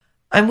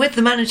I'm with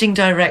the managing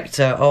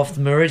director of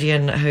the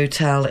Meridien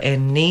Hotel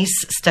in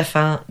Nice,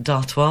 Stéphane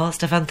Dartois.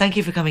 Stéphane, thank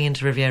you for coming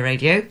into Riviera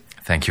Radio.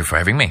 Thank you for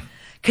having me.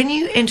 Can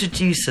you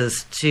introduce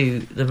us to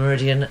the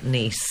Meridien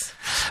Nice?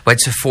 Well,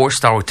 it's a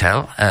 4-star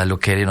hotel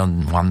located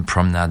on one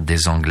Promenade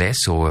des Anglais,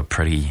 so a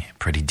pretty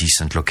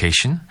decent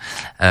location.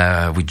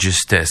 We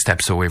just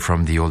steps away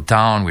from the old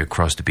town. We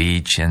across the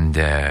beach and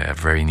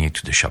very near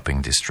to the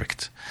shopping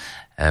district.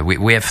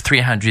 We have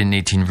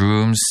 318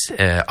 rooms.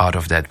 Out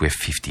of that, we have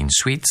 15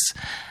 suites.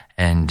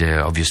 And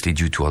obviously,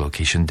 due to our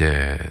location,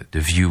 the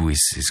view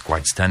is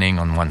quite stunning.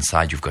 On one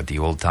side, you've got the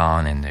old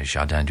town and the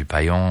Jardin du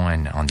Paillon,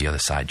 and on the other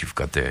side, you've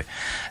got the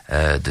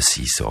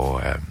sea.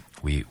 So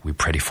we're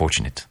pretty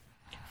fortunate.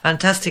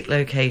 Fantastic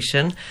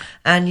location.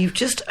 And you've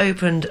just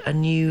opened a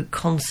new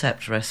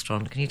concept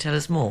restaurant. Can you tell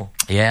us more?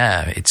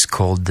 Yeah, it's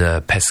called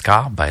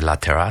Peska by La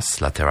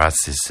Terrasse. La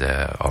Terrasse is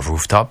a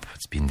rooftop.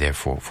 It's been there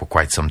for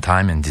quite some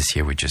time, and this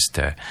year we just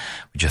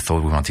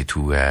thought we wanted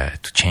to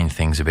change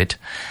things a bit.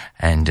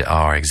 And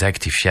our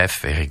executive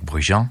chef, Eric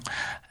Brujan,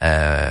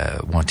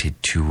 wanted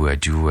to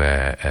do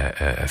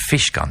a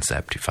fish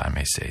concept, if I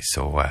may say.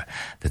 So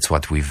that's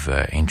what we've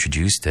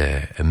introduced,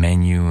 a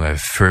menu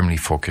firmly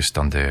focused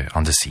on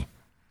the sea.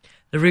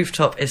 The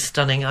rooftop is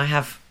stunning. I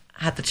have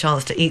had the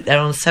chance to eat there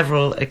on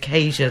several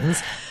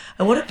occasions.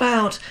 And what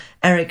about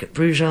Eric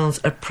Brujan's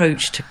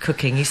approach to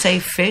cooking? You say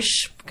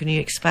fish. Can you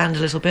expand a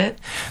little bit?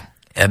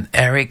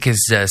 Eric is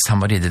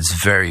somebody that's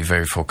very,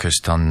 very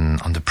focused on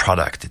the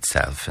product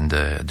itself and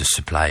the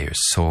suppliers.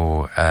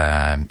 So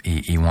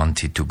he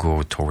wanted to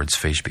go towards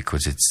fish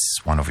because it's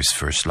one of his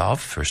first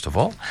love, first of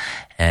all.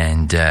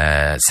 And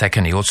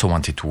second, he also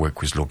wanted to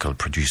work with local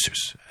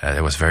producers.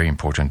 That was very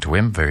important to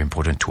him, very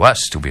important to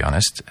us, to be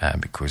honest,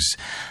 because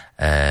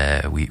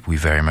we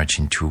very much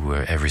into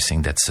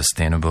everything that's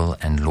sustainable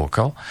and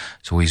local.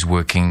 So he's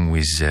working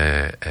with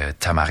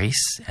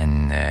Tamaris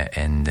and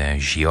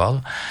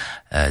Giol,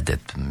 that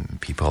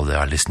people that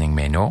are listening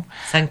may know.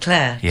 St.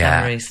 Clair,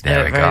 yeah, Tamaris,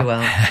 know it very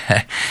well.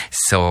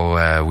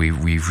 So we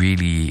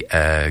really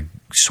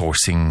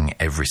sourcing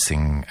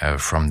everything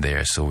from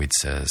there. So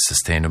it's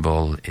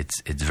sustainable.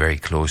 It's very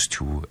close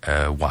to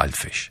wild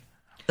fish.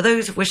 For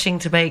those wishing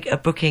to make a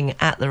booking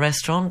at the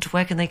restaurant,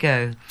 where can they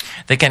go?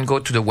 They can go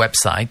to the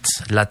website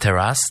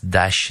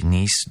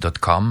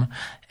laterrasse-nice.com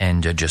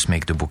and just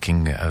make the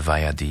booking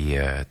via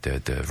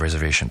the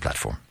reservation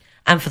platform.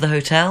 And for the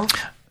hotel?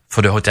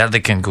 For the hotel,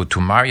 they can go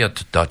to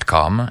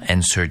Marriott.com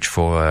and search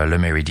for Le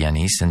Meridien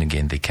Nice, and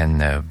again, they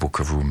can book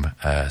a room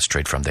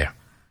straight from there.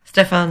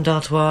 Stéphane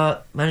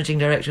Dartois, Managing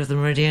Director of the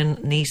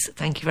Meridien Nice,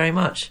 thank you very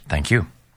much. Thank you.